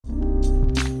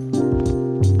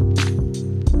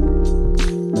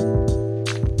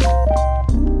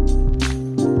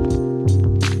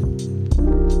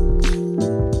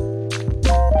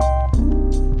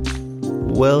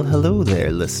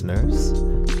listeners.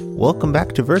 Welcome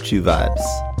back to Virtue Vibes,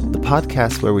 the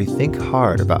podcast where we think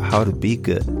hard about how to be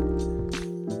good.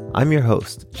 I'm your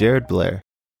host, Jared Blair,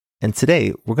 and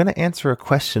today we're going to answer a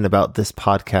question about this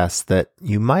podcast that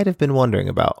you might have been wondering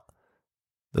about.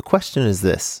 The question is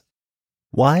this: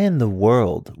 why in the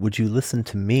world would you listen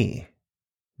to me,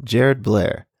 Jared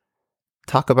Blair,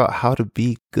 talk about how to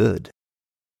be good?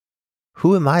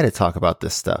 Who am I to talk about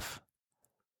this stuff?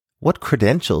 What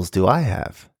credentials do I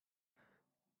have?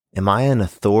 Am I an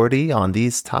authority on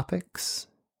these topics?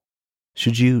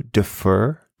 Should you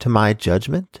defer to my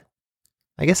judgment?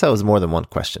 I guess that was more than one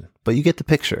question, but you get the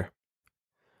picture.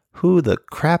 Who the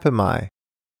crap am I,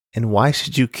 and why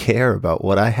should you care about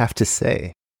what I have to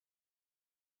say?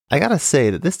 I gotta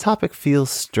say that this topic feels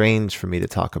strange for me to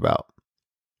talk about.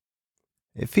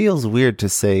 It feels weird to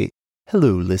say,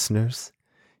 "Hello, listeners.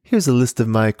 Here's a list of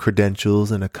my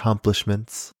credentials and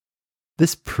accomplishments.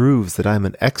 This proves that I'm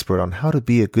an expert on how to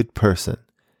be a good person,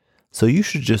 so you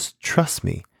should just trust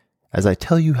me as I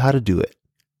tell you how to do it."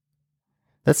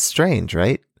 That's strange,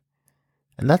 right?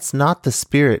 And that's not the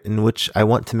spirit in which I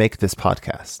want to make this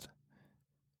podcast.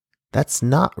 That's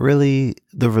not really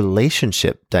the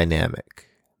relationship dynamic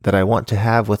that I want to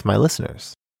have with my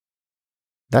listeners.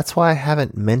 That's why I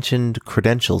haven't mentioned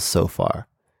credentials so far.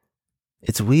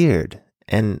 It's weird,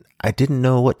 and I didn't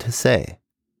know what to say.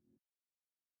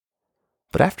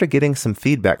 But after getting some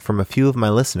feedback from a few of my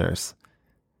listeners,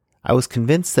 I was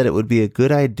convinced that it would be a good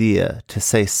idea to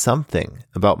say something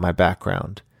about my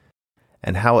background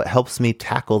and how it helps me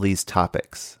tackle these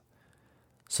topics.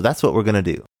 So that's what we're going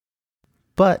to do.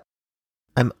 But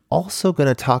I'm also going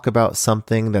to talk about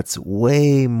something that's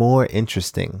way more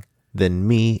interesting than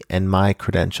me and my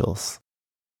credentials.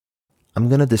 I'm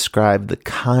going to describe the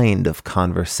kind of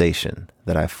conversation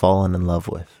that I've fallen in love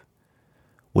with,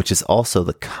 which is also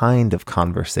the kind of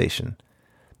conversation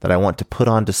that I want to put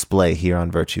on display here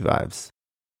on Virtue Vibes.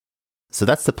 So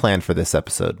that's the plan for this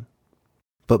episode.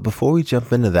 But before we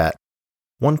jump into that,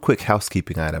 one quick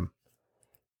housekeeping item.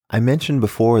 I mentioned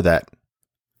before that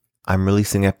I'm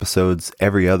releasing episodes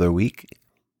every other week,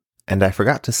 and I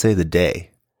forgot to say the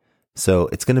day. So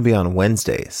it's going to be on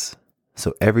Wednesdays.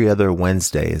 So every other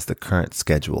Wednesday is the current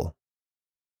schedule.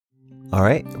 All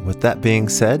right, with that being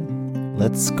said,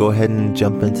 let's go ahead and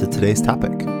jump into today's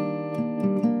topic.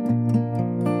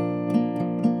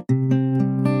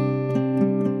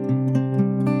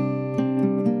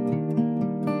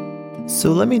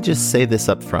 So let me just say this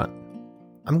up front.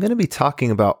 I'm going to be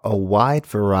talking about a wide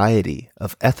variety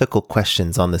of ethical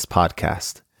questions on this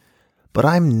podcast, but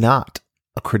I'm not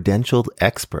a credentialed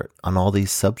expert on all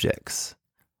these subjects.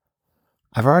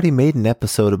 I've already made an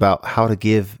episode about how to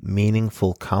give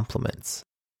meaningful compliments,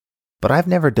 but I've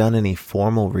never done any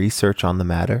formal research on the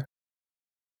matter.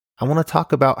 I want to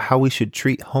talk about how we should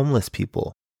treat homeless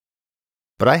people,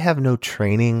 but I have no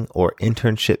training or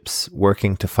internships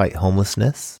working to fight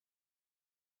homelessness.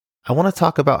 I want to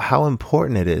talk about how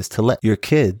important it is to let your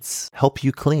kids help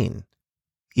you clean,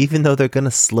 even though they're going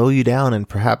to slow you down and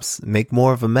perhaps make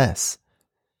more of a mess,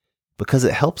 because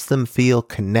it helps them feel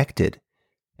connected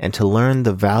and to learn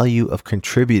the value of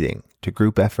contributing to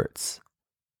group efforts.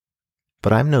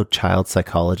 But I'm no child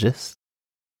psychologist.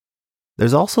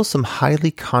 There's also some highly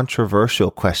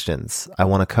controversial questions I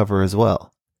want to cover as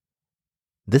well.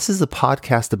 This is a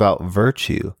podcast about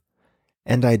virtue,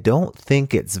 and I don't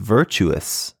think it's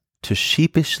virtuous to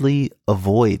sheepishly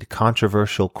avoid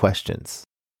controversial questions,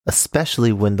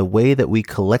 especially when the way that we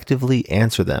collectively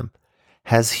answer them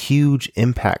has huge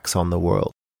impacts on the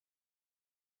world.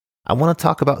 I want to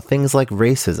talk about things like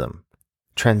racism,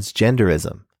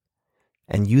 transgenderism,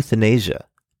 and euthanasia,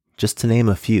 just to name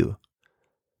a few.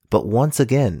 But once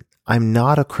again, I'm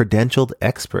not a credentialed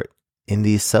expert in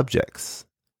these subjects.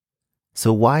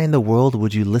 So why in the world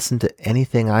would you listen to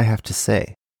anything I have to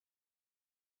say?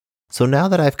 So now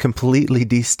that I've completely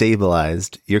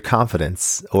destabilized your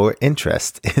confidence or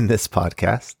interest in this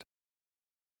podcast,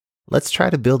 let's try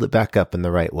to build it back up in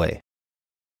the right way.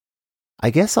 I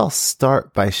guess I'll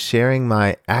start by sharing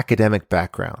my academic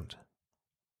background.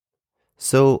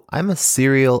 So I'm a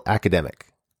serial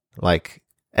academic, like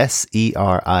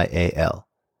SERIAL,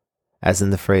 as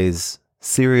in the phrase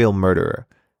serial murderer,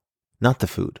 not the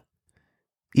food.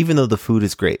 Even though the food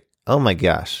is great. Oh my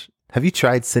gosh, have you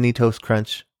tried Cine Toast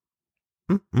Crunch?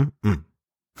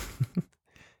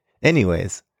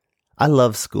 Anyways, I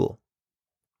love school.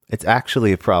 It's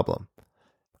actually a problem.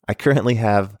 I currently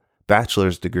have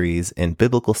bachelor's degrees in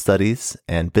biblical studies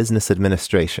and business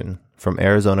administration from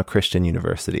Arizona Christian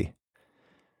University.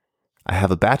 I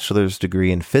have a bachelor's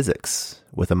degree in physics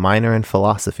with a minor in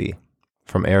philosophy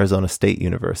from Arizona State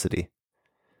University.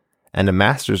 and a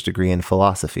master's degree in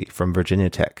philosophy from Virginia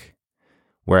Tech,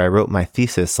 where I wrote my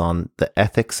thesis on the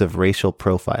ethics of racial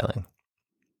profiling.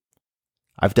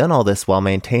 I've done all this while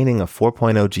maintaining a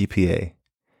 4.0 GPA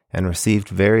and received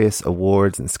various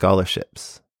awards and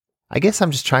scholarships. I guess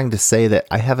I'm just trying to say that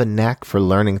I have a knack for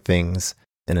learning things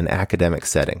in an academic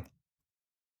setting.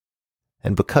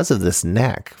 And because of this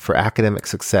knack for academic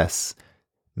success,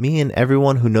 me and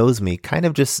everyone who knows me kind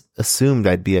of just assumed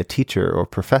I'd be a teacher or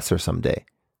professor someday.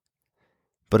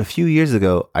 But a few years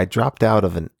ago, I dropped out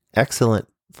of an excellent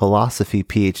philosophy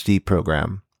PhD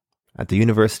program at the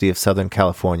University of Southern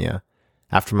California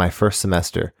after my first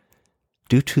semester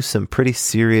due to some pretty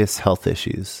serious health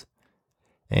issues,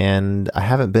 and I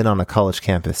haven't been on a college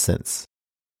campus since.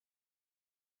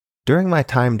 During my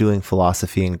time doing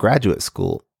philosophy in graduate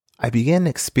school, I began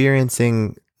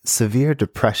experiencing severe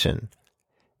depression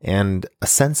and a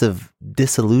sense of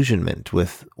disillusionment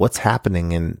with what's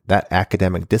happening in that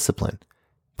academic discipline,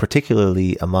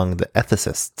 particularly among the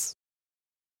ethicists.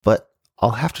 But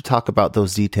I'll have to talk about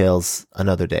those details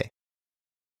another day.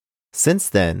 Since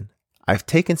then, I've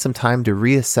taken some time to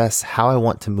reassess how I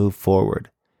want to move forward,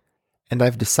 and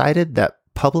I've decided that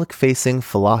public-facing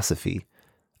philosophy,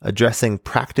 addressing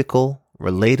practical,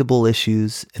 relatable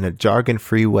issues in a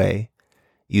jargon-free way,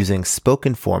 using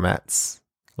spoken formats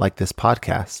like this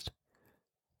podcast,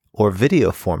 or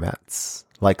video formats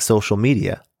like social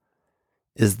media,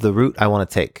 is the route I want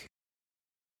to take.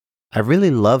 I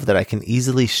really love that I can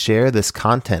easily share this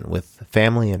content with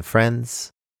family and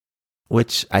friends,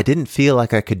 which I didn't feel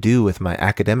like I could do with my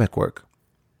academic work.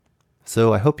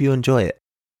 So I hope you enjoy it.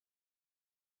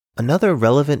 Another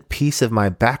relevant piece of my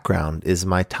background is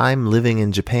my time living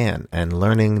in Japan and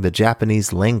learning the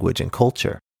Japanese language and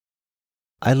culture.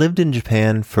 I lived in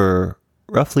Japan for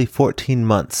roughly 14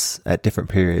 months at different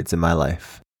periods in my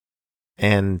life,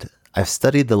 and I've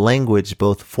studied the language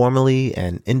both formally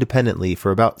and independently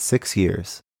for about 6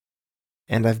 years.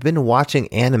 And I've been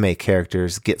watching anime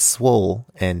characters get swole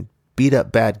and beat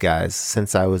up bad guys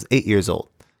since I was 8 years old.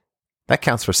 That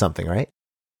counts for something, right?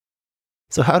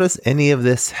 So how does any of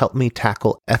this help me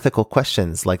tackle ethical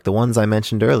questions like the ones I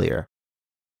mentioned earlier?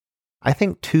 I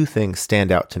think two things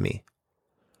stand out to me.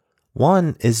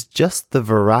 One is just the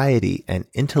variety and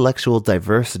intellectual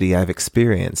diversity I've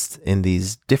experienced in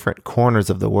these different corners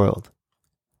of the world.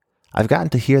 I've gotten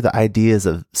to hear the ideas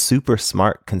of super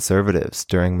smart conservatives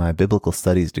during my biblical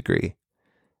studies degree.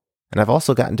 And I've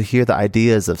also gotten to hear the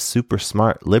ideas of super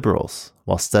smart liberals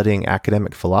while studying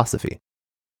academic philosophy.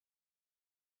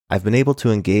 I've been able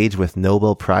to engage with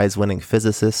Nobel Prize-winning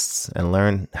physicists and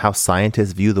learn how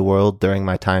scientists view the world during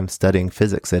my time studying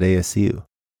physics at ASU.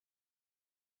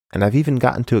 And I've even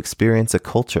gotten to experience a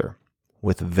culture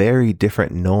with very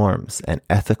different norms and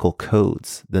ethical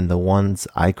codes than the ones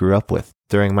I grew up with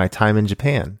during my time in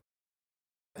Japan.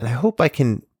 And I hope I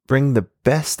can bring the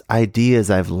best ideas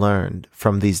I've learned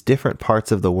from these different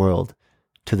parts of the world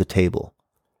to the table.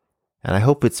 And I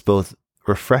hope it's both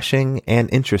refreshing and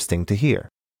interesting to hear.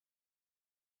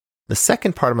 The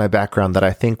second part of my background that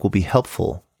I think will be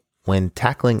helpful when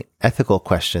tackling ethical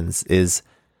questions is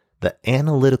the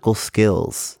analytical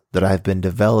skills that I've been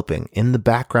developing in the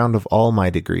background of all my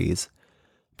degrees,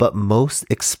 but most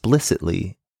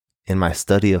explicitly in my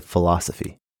study of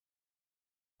philosophy.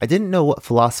 I didn't know what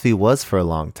philosophy was for a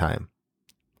long time,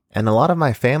 and a lot of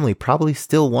my family probably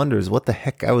still wonders what the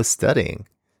heck I was studying.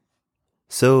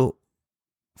 So,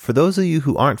 for those of you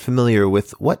who aren't familiar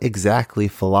with what exactly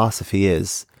philosophy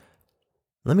is,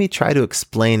 let me try to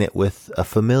explain it with a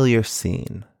familiar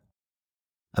scene.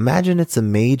 Imagine it's a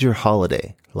major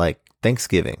holiday, like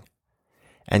Thanksgiving,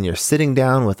 and you're sitting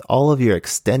down with all of your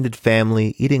extended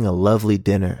family eating a lovely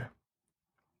dinner.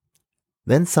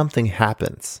 Then something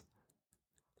happens.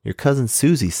 Your cousin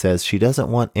Susie says she doesn't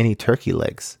want any turkey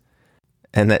legs,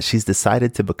 and that she's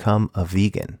decided to become a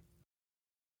vegan.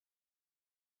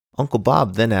 Uncle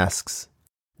Bob then asks,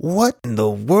 "What in the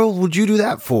world would you do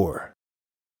that for?"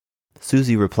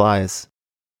 Susie replies,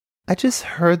 "I just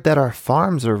heard that our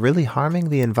farms are really harming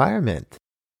the environment."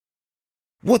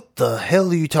 "What the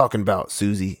hell are you talking about,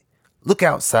 Susie? Look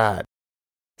outside.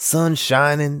 Sun's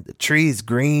shining, the trees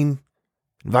green,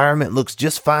 environment looks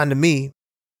just fine to me."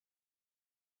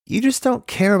 "You just don't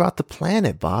care about the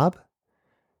planet, Bob.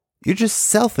 You're just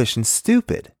selfish and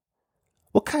stupid.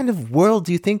 What kind of world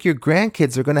do you think your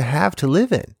grandkids are going to have to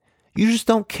live in? You just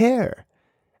don't care.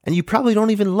 And you probably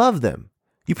don't even love them.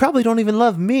 You probably don't even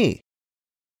love me."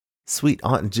 Sweet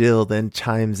Aunt Jill then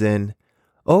chimes in,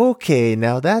 "Okay,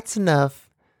 now that's enough.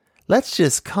 Let's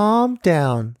just calm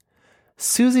down.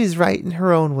 Susie's right in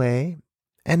her own way,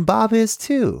 and Bob is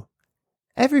too.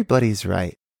 Everybody's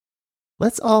right.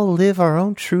 Let's all live our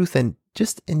own truth and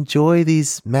just enjoy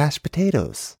these mashed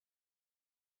potatoes.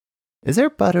 Is there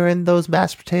butter in those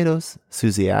mashed potatoes?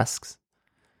 Susie asks.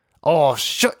 Oh,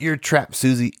 shut your trap,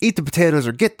 Susie. Eat the potatoes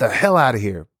or get the hell out of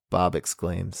here, Bob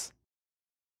exclaims.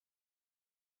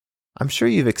 I'm sure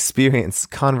you've experienced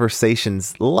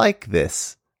conversations like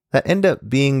this that end up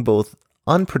being both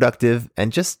unproductive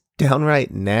and just downright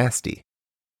nasty.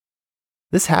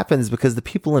 This happens because the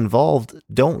people involved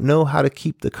don't know how to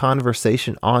keep the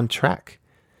conversation on track,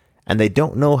 and they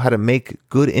don't know how to make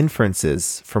good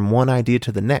inferences from one idea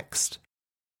to the next.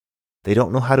 They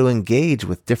don't know how to engage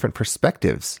with different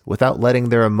perspectives without letting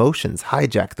their emotions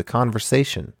hijack the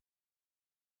conversation.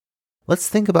 Let's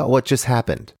think about what just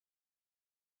happened.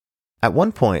 At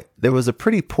one point, there was a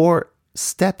pretty poor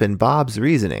step in Bob's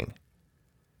reasoning.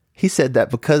 He said that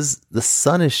because the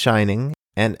sun is shining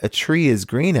and a tree is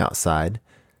green outside,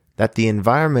 that the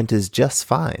environment is just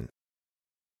fine.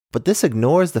 But this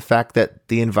ignores the fact that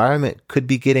the environment could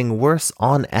be getting worse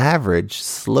on average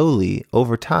slowly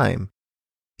over time,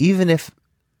 even if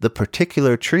the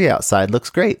particular tree outside looks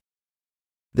great.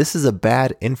 This is a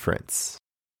bad inference.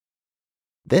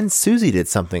 Then Susie did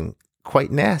something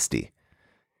quite nasty.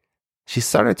 She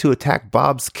started to attack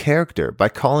Bob's character by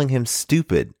calling him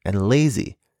stupid and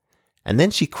lazy. And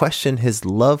then she questioned his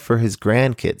love for his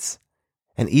grandkids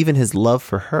and even his love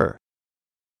for her.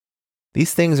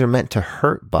 These things are meant to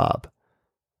hurt Bob,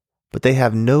 but they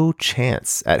have no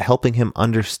chance at helping him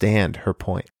understand her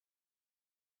point.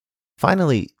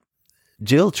 Finally,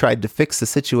 Jill tried to fix the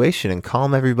situation and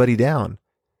calm everybody down,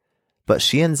 but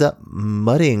she ends up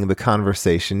muddying the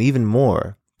conversation even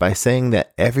more by saying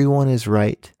that everyone is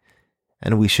right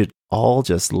and we should all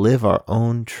just live our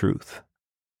own truth.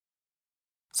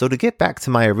 So to get back to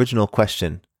my original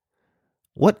question,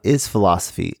 what is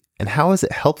philosophy and how is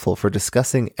it helpful for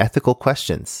discussing ethical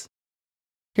questions?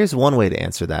 Here's one way to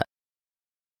answer that.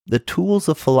 The tools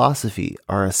of philosophy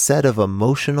are a set of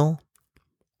emotional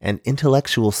and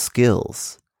intellectual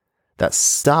skills that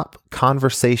stop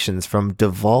conversations from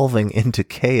devolving into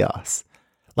chaos,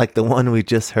 like the one we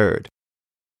just heard.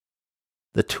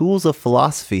 The tools of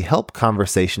philosophy help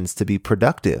conversations to be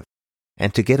productive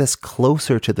and to get us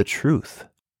closer to the truth.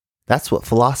 That's what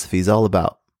philosophy is all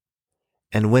about.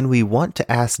 And when we want to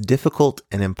ask difficult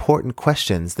and important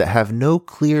questions that have no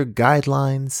clear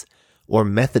guidelines or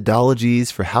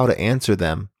methodologies for how to answer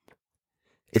them,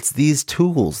 it's these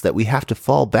tools that we have to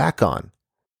fall back on.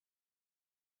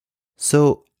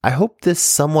 So I hope this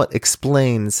somewhat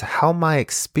explains how my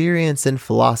experience in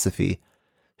philosophy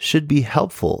should be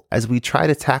helpful as we try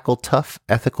to tackle tough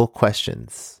ethical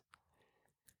questions.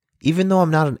 Even though I'm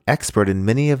not an expert in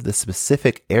many of the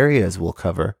specific areas we'll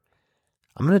cover,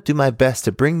 I'm going to do my best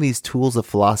to bring these tools of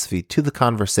philosophy to the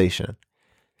conversation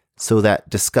so that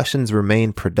discussions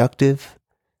remain productive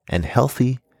and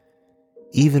healthy,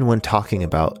 even when talking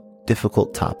about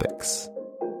difficult topics.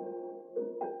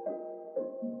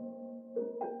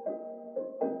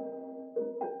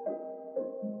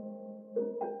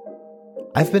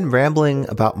 I've been rambling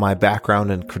about my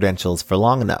background and credentials for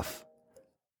long enough,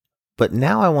 but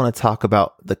now I want to talk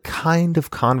about the kind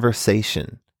of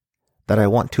conversation that I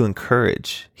want to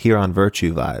encourage here on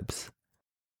Virtue Vibes.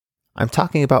 I'm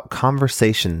talking about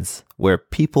conversations where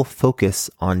people focus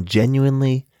on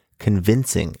genuinely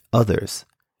convincing others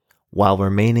while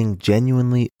remaining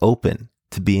genuinely open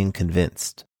to being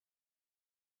convinced.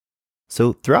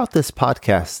 So throughout this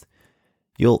podcast,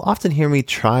 you'll often hear me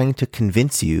trying to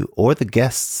convince you or the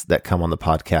guests that come on the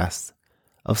podcast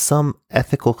of some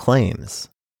ethical claims.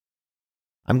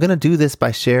 I'm going to do this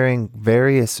by sharing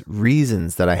various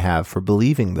reasons that I have for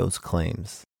believing those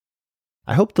claims.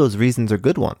 I hope those reasons are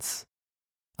good ones.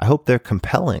 I hope they're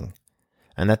compelling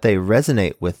and that they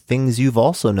resonate with things you've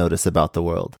also noticed about the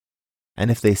world.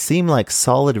 And if they seem like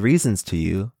solid reasons to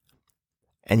you,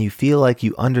 and you feel like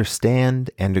you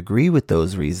understand and agree with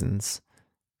those reasons,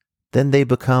 then they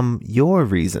become your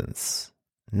reasons,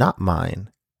 not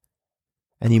mine.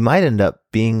 And you might end up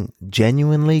being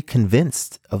genuinely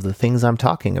convinced of the things I'm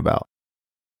talking about.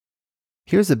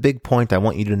 Here's a big point I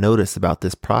want you to notice about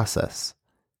this process.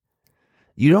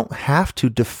 You don't have to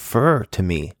defer to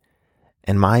me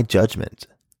and my judgment.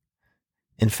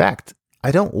 In fact,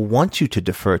 I don't want you to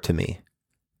defer to me.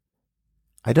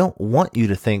 I don't want you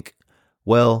to think,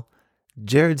 well,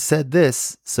 Jared said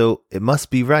this, so it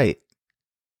must be right.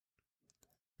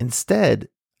 Instead,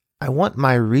 I want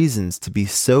my reasons to be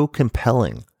so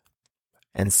compelling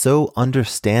and so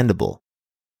understandable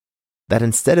that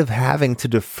instead of having to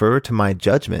defer to my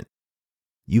judgment,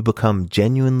 you become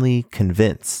genuinely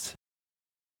convinced.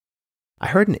 I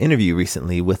heard an interview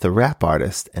recently with a rap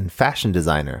artist and fashion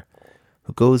designer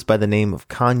who goes by the name of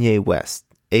Kanye West,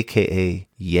 aka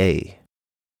Ye.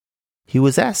 He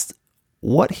was asked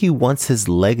what he wants his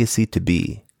legacy to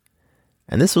be,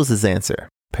 and this was his answer,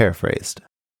 paraphrased.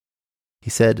 He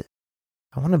said,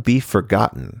 "I want to be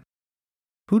forgotten.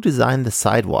 Who designed the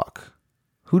sidewalk?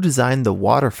 Who designed the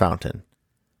water fountain?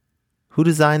 Who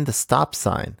designed the stop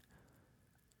sign?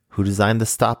 Who designed the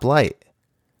stoplight?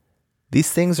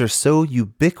 These things are so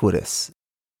ubiquitous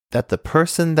that the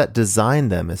person that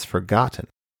designed them is forgotten.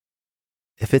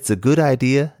 If it's a good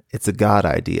idea, it's a God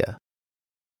idea."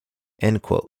 End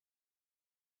quote.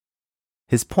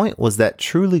 His point was that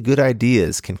truly good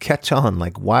ideas can catch on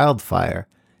like wildfire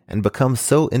and become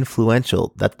so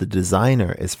influential that the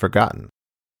designer is forgotten.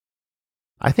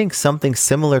 I think something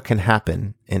similar can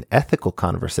happen in ethical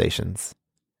conversations.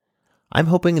 I'm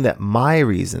hoping that my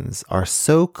reasons are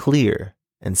so clear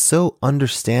and so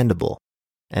understandable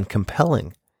and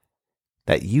compelling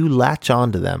that you latch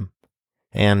onto them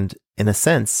and, in a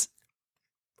sense,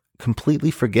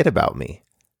 completely forget about me.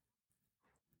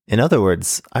 In other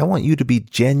words, I want you to be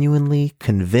genuinely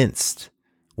convinced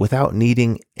without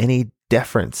needing any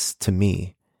deference to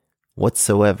me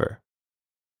whatsoever.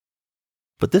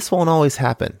 But this won't always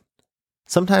happen.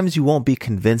 Sometimes you won't be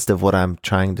convinced of what I'm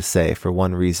trying to say for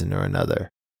one reason or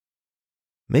another.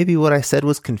 Maybe what I said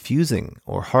was confusing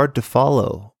or hard to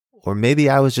follow, or maybe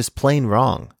I was just plain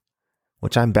wrong,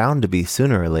 which I'm bound to be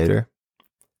sooner or later.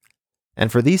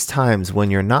 And for these times when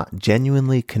you're not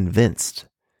genuinely convinced,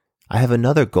 I have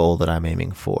another goal that I'm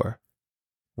aiming for,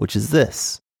 which is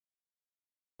this.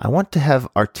 I want to have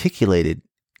articulated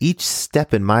each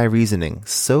step in my reasoning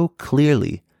so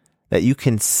clearly that you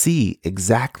can see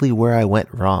exactly where I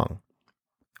went wrong,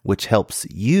 which helps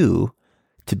you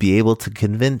to be able to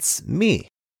convince me.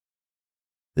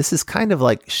 This is kind of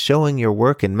like showing your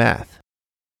work in math.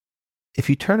 If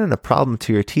you turn in a problem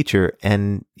to your teacher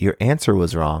and your answer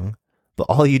was wrong, but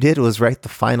all you did was write the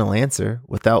final answer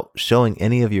without showing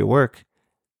any of your work,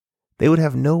 they would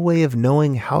have no way of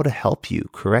knowing how to help you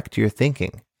correct your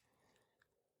thinking.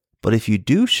 But if you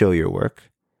do show your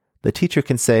work, the teacher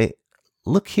can say,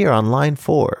 "Look here on line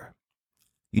 4.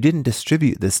 You didn't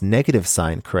distribute this negative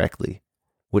sign correctly,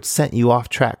 which sent you off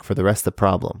track for the rest of the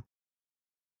problem."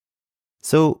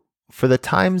 So, for the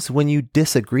times when you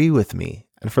disagree with me,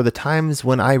 and for the times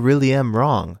when I really am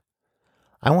wrong,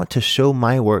 I want to show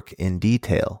my work in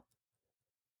detail.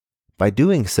 By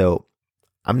doing so,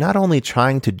 I'm not only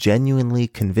trying to genuinely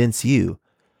convince you,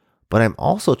 but I'm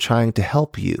also trying to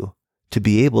help you to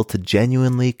be able to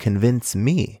genuinely convince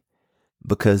me,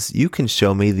 because you can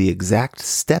show me the exact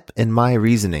step in my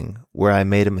reasoning where I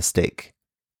made a mistake.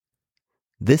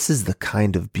 This is the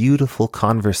kind of beautiful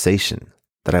conversation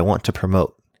that I want to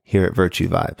promote here at Virtue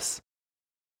Vibes.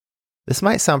 This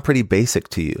might sound pretty basic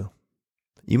to you.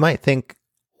 You might think,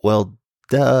 well,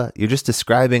 duh, you're just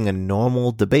describing a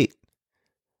normal debate.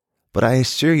 But I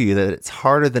assure you that it's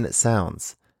harder than it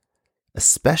sounds,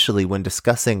 especially when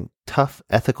discussing tough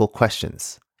ethical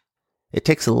questions. It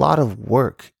takes a lot of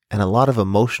work and a lot of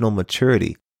emotional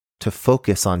maturity to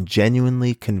focus on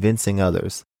genuinely convincing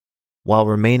others while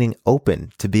remaining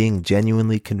open to being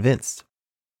genuinely convinced.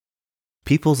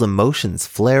 People's emotions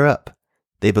flare up.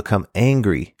 They become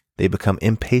angry. They become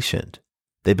impatient.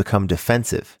 They become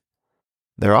defensive.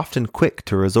 They're often quick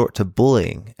to resort to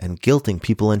bullying and guilting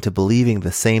people into believing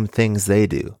the same things they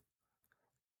do.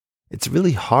 It's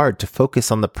really hard to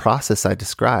focus on the process I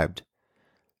described,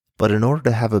 but in order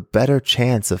to have a better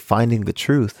chance of finding the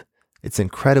truth, it's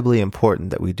incredibly important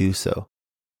that we do so.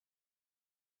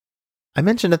 I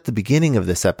mentioned at the beginning of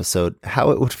this episode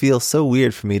how it would feel so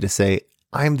weird for me to say,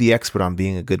 I'm the expert on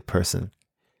being a good person,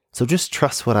 so just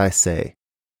trust what I say.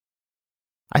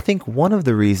 I think one of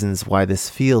the reasons why this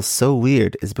feels so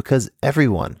weird is because every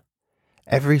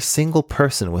single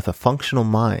person with a functional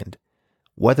mind,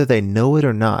 whether they know it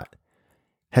or not,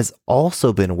 has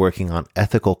also been working on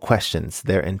ethical questions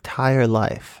their entire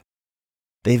life.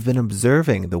 They've been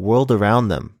observing the world around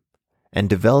them and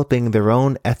developing their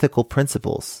own ethical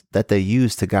principles that they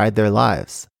use to guide their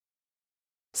lives.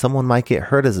 Someone might get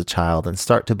hurt as a child and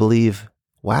start to believe,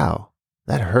 wow,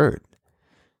 that hurt.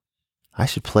 I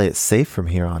should play it safe from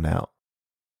here on out.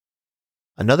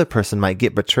 Another person might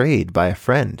get betrayed by a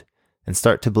friend and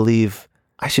start to believe,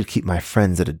 I should keep my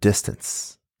friends at a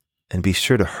distance and be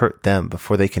sure to hurt them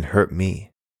before they can hurt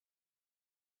me.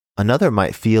 Another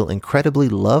might feel incredibly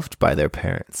loved by their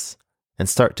parents and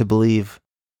start to believe,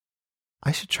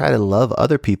 I should try to love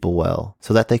other people well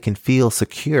so that they can feel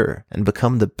secure and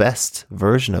become the best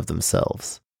version of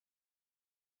themselves.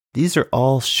 These are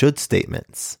all should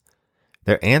statements.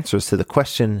 They're answers to the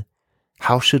question,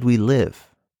 how should we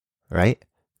live, right?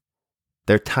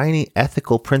 They're tiny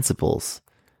ethical principles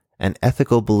and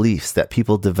ethical beliefs that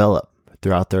people develop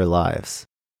throughout their lives.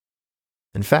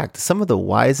 In fact, some of the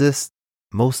wisest,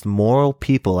 most moral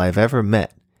people I've ever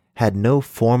met had no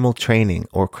formal training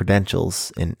or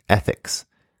credentials in ethics,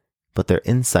 but their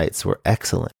insights were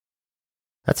excellent.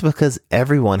 That's because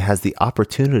everyone has the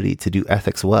opportunity to do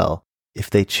ethics well if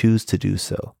they choose to do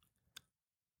so.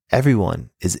 Everyone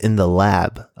is in the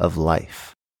lab of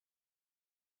life.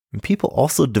 And people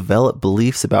also develop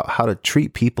beliefs about how to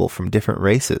treat people from different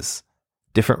races,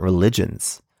 different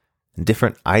religions, and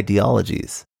different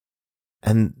ideologies.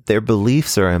 And their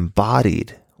beliefs are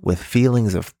embodied with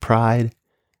feelings of pride,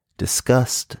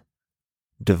 disgust,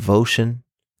 devotion,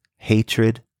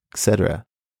 hatred, etc.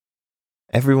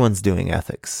 Everyone's doing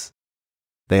ethics.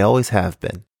 They always have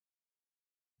been.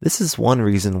 This is one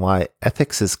reason why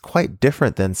ethics is quite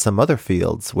different than some other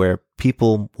fields where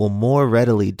people will more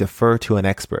readily defer to an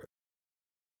expert.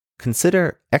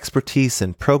 Consider expertise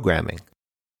in programming.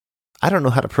 I don't know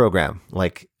how to program,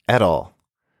 at all.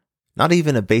 Not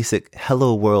even a basic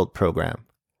Hello World program.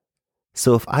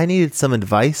 So if I needed some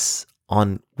advice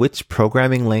on which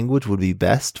programming language would be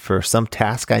best for some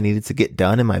task I needed to get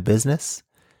done in my business,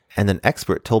 and an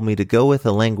expert told me to go with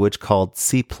a language called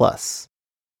C+,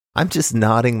 I'm just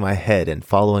nodding my head and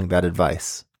following that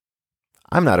advice.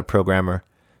 I'm not a programmer,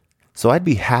 so I'd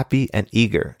be happy and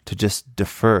eager to just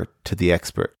defer to the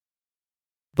expert.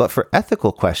 But for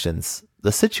ethical questions,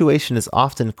 the situation is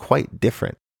often quite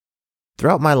different.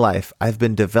 Throughout my life, I've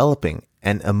been developing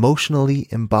and emotionally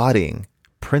embodying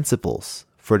principles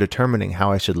for determining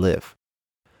how I should live.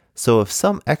 So if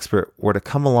some expert were to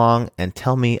come along and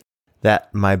tell me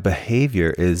that my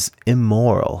behavior is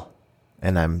immoral,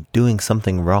 and I'm doing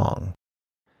something wrong,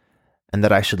 and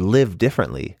that I should live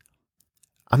differently,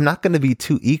 I'm not going to be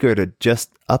too eager to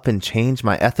just up and change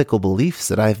my ethical beliefs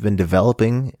that I've been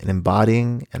developing and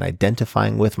embodying and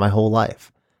identifying with my whole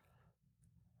life.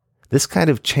 This kind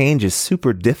of change is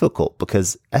super difficult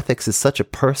because ethics is such a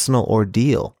personal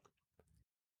ordeal.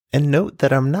 And note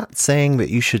that I'm not saying that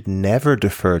you should never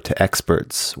defer to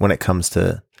experts when it comes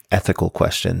to ethical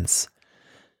questions.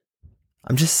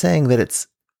 I'm just saying that it's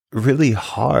really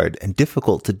hard and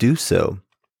difficult to do so,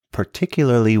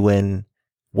 particularly when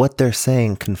what they're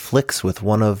saying conflicts with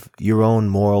one of your own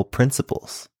moral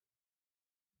principles.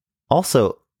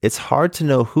 Also, it's hard to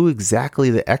know who exactly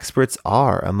the experts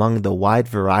are among the wide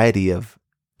variety of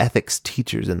ethics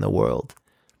teachers in the world,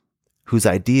 whose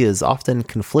ideas often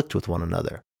conflict with one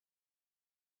another.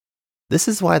 This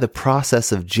is why the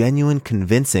process of genuine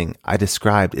convincing I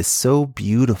described is so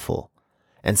beautiful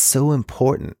and so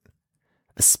important,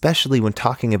 especially when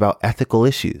talking about ethical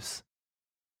issues.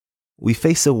 We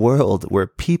face a world where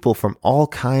people from all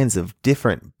kinds of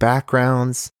different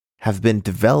backgrounds have been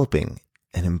developing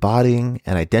and embodying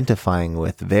and identifying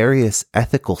with various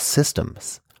ethical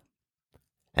systems.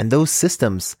 And those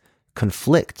systems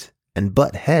conflict and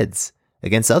butt heads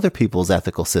against other people's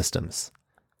ethical systems.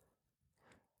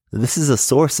 This is a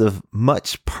source of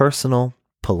much personal,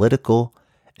 political,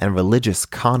 and religious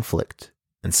conflict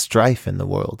and strife in the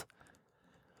world.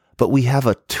 But we have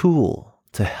a tool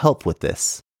to help with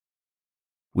this.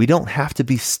 We don't have to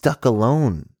be stuck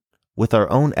alone with our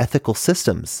own ethical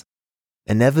systems,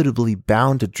 inevitably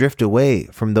bound to drift away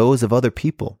from those of other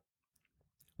people.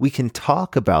 We can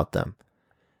talk about them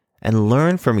and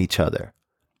learn from each other,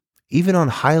 even on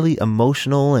highly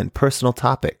emotional and personal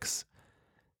topics.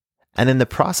 And in the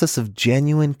process of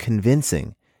genuine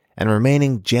convincing and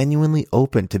remaining genuinely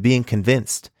open to being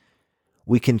convinced,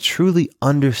 we can truly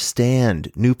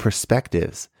understand new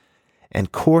perspectives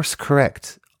and course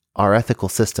correct our ethical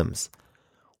systems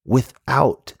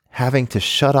without having to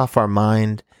shut off our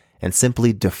mind and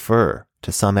simply defer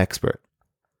to some expert.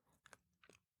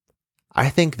 I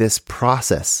think this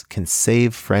process can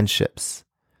save friendships.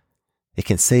 It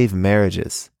can save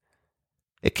marriages.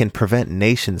 It can prevent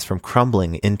nations from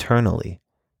crumbling internally.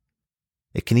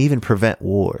 It can even prevent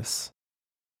wars.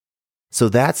 So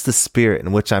that's the spirit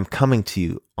in which I'm coming to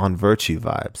you on Virtue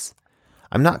Vibes.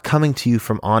 I'm not coming to you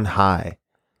from on high.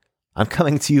 I'm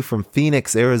coming to you from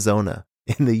Phoenix, Arizona,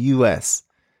 in the US,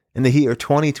 in the year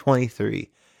 2023.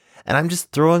 And I'm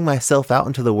just throwing myself out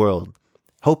into the world,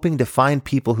 hoping to find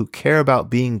people who care about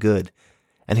being good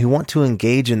and who want to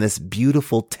engage in this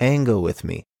beautiful tango with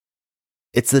me.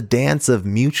 It's a dance of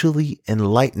mutually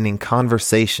enlightening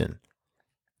conversation,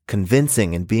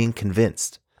 convincing and being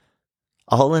convinced,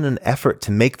 all in an effort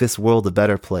to make this world a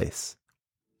better place.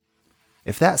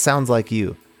 If that sounds like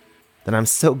you, then I'm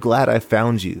so glad I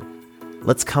found you.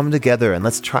 Let's come together and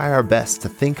let's try our best to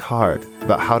think hard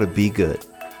about how to be good.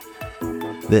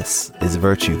 This is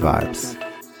Virtue Vibes.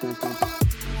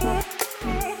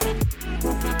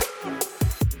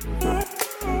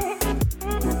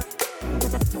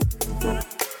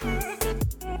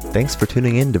 Thanks for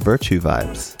tuning in to Virtue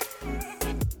Vibes.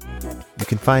 You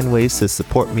can find ways to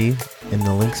support me in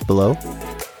the links below.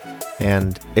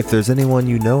 And if there's anyone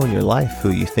you know in your life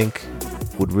who you think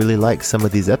would really like some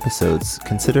of these episodes,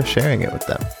 consider sharing it with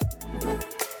them.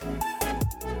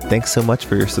 Thanks so much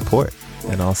for your support,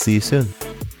 and I'll see you soon.